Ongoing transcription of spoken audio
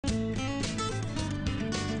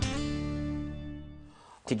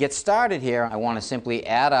To get started here, I want to simply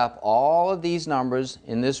add up all of these numbers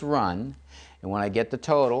in this run, and when I get the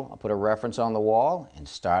total, I'll put a reference on the wall and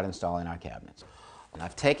start installing our cabinets. And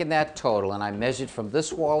I've taken that total and I measured from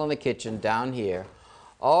this wall in the kitchen down here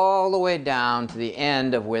all the way down to the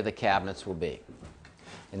end of where the cabinets will be.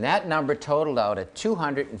 And that number totaled out at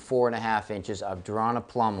 204.5 inches. I've drawn a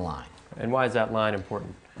plumb line. And why is that line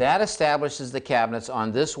important? That establishes the cabinets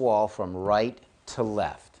on this wall from right to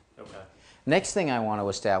left. Okay. Next thing I want to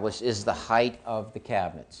establish is the height of the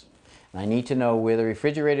cabinets. And I need to know where the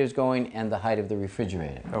refrigerator is going and the height of the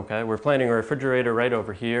refrigerator. Okay, we're planning a refrigerator right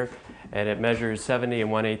over here, and it measures 70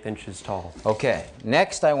 1/8 inches tall. Okay,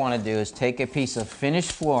 next I want to do is take a piece of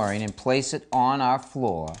finished flooring and place it on our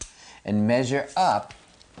floor and measure up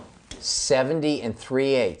 70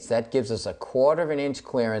 3/8. That gives us a 1/4 of an inch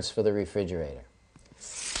clearance for the refrigerator.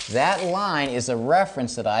 That line is a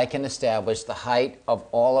reference that I can establish the height of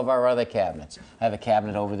all of our other cabinets. I have a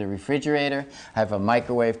cabinet over the refrigerator. I have a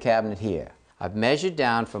microwave cabinet here. I've measured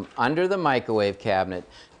down from under the microwave cabinet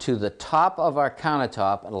to the top of our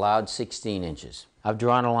countertop and allowed 16 inches. I've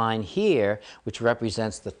drawn a line here which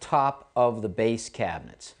represents the top of the base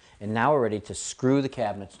cabinets. And now we're ready to screw the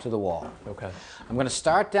cabinets to the wall. Okay. I'm going to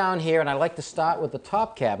start down here, and I like to start with the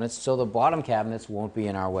top cabinets so the bottom cabinets won't be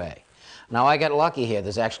in our way. Now I got lucky here.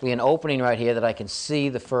 There's actually an opening right here that I can see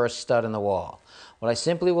the first stud in the wall. What I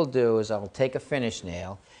simply will do is I'll take a finish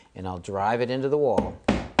nail and I'll drive it into the wall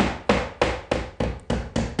to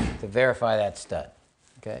verify that stud.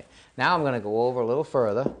 Okay. Now I'm going to go over a little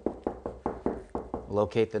further,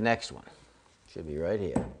 locate the next one. Should be right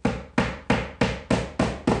here.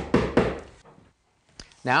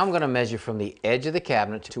 Now I'm going to measure from the edge of the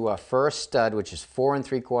cabinet to our first stud, which is 4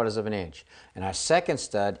 3/4 of an inch. And our second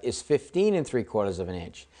stud is 15 3/4 of an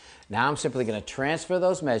inch. Now I'm simply going to transfer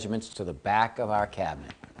those measurements to the back of our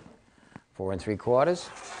cabinet. 4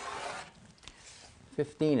 3/4,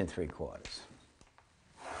 15 3/4.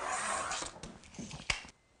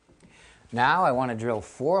 Now I want to drill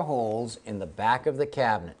 4 holes in the back of the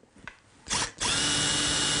cabinet.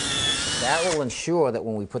 That will ensure that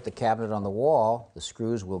when we put the cabinet on the wall, the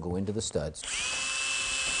screws will go into the studs.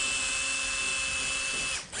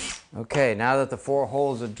 Okay, now that the 4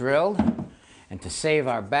 holes are drilled, and to save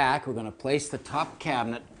our back, we're going to place the top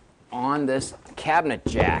cabinet on this cabinet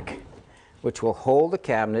jack, which will hold the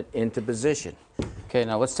cabinet into position. Okay,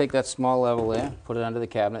 now let's take that small level there, put it under the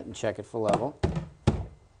cabinet and check it for level.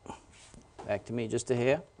 Back to me just a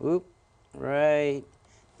hair. Oop, right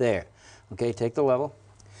there. Okay, take the level.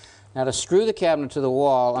 Now to screw the cabinet to the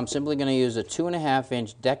wall, I'm simply going to use a 2.5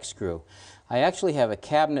 inch deck screw. I actually have a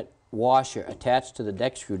cabinet washer attached to the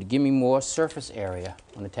deck screw to give me more surface area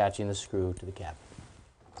when attaching the screw to the cabinet.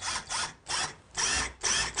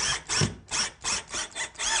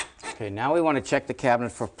 Okay, now we want to check the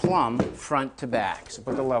cabinet for plumb front to back. So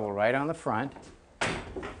put the level right on the front.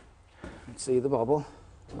 Let's see the bubble.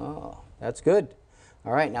 Oh, that's good.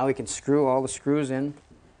 All right, now we can screw all the screws in.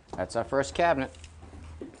 That's our first cabinet.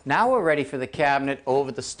 Now we're ready for the cabinet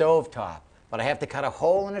over the stove top, but I have to cut a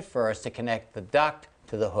hole in it first to connect the duct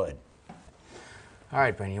to the hood. All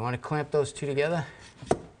right, Brandon, you want to clamp those two together?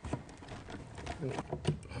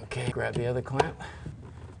 Okay, grab the other clamp.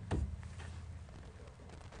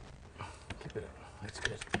 Keep it up. That's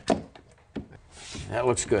good. That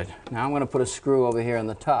looks good. Now I'm going to put a screw over here on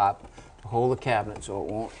the top to hold the cabinet so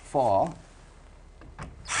it won't fall.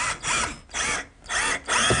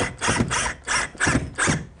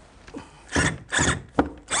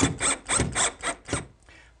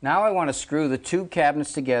 Now I want to screw the 2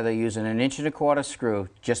 cabinets together using an 1 1/4 screw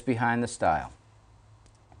just behind the stile.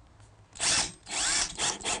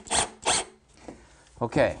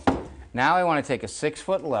 Okay, now I want to take a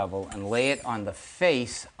 6-foot level and lay it on the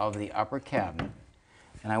face of the upper cabinet.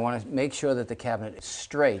 And I want to make sure that the cabinet is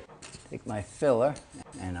straight. Take my filler,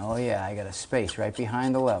 and oh yeah, I got a space right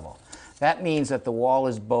behind the level. That means that the wall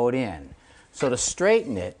is bowed in. So to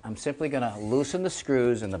straighten it, I'm simply going to loosen the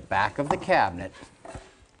screws in the back of the cabinet.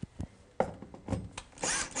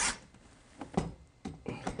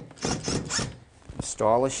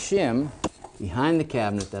 Install a shim behind the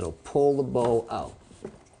cabinet that'll pull the bow out.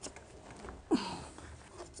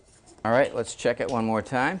 All right, let's check it one more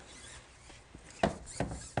time.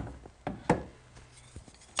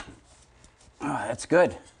 Oh, that's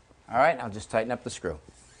good. All right, I'll just tighten up the screw.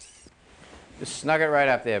 Just snug it right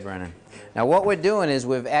up there, Brennan. Now what we're doing is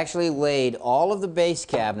we've actually laid all of the base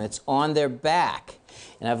cabinets on their back.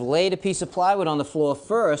 And I've laid a piece of plywood on the floor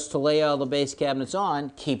first to lay all the base cabinets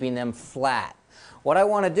on, keeping them flat. What I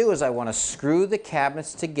want to do is I want to screw the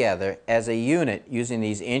cabinets together as a unit using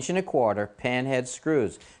these 1¼ inch pan head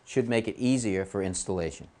screws. Should make it easier for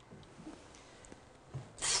installation.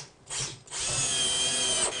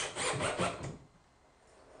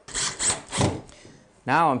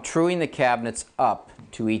 Now I'm truing the cabinets up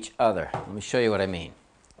to each other. Let me show you what I mean.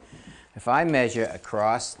 If I measure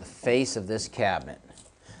across the face of this cabinet,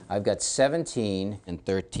 I've got 17 and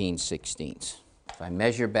 13/16. If I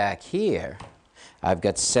measure back here, I've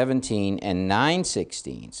got 17 and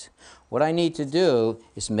 9/16. What I need to do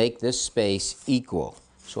is make this space equal.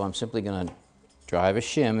 So I'm simply going to drive a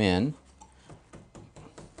shim in,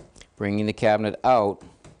 bringing the cabinet out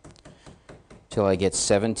till I get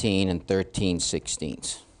 17 and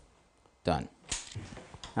 13/16. Done.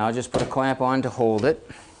 Now I'll just put a clamp on to hold it.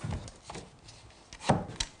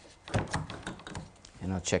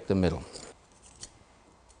 And I'll check the middle.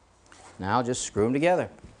 Now I'll just screw them together.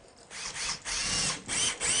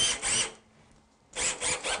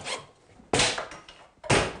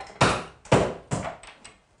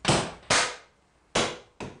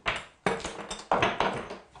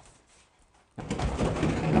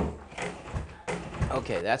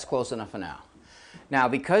 Okay, that's close enough for now. Now,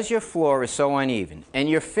 because your floor is so uneven, and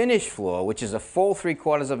your finished floor, which is a full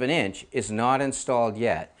 3/4 inch, is not installed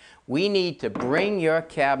yet, we need to bring your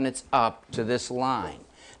cabinets up to this line.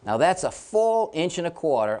 Now, that's a full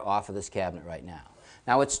 1¼ inch off of this cabinet right now.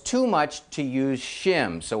 Now, it's too much to use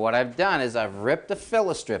shim, so what I've done is I've ripped a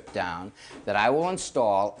filler strip down that I will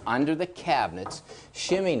install under the cabinets,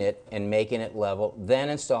 shimming it and making it level, then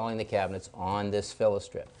installing the cabinets on this filler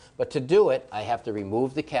strip. But to do it, I have to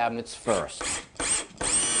remove the cabinets first.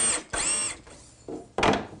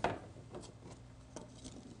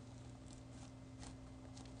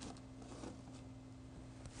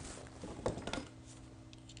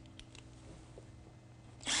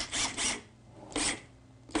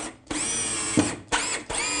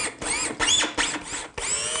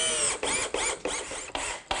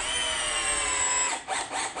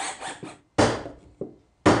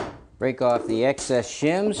 Break off the excess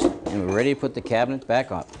shims, and we're ready to put the cabinet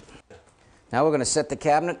back up. Now we're going to set the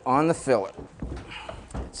cabinet on the filler.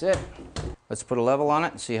 That's it. Let's put a level on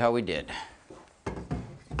it and see how we did.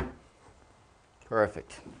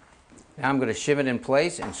 Perfect. Now I'm going to shim it in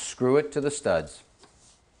place and screw it to the studs.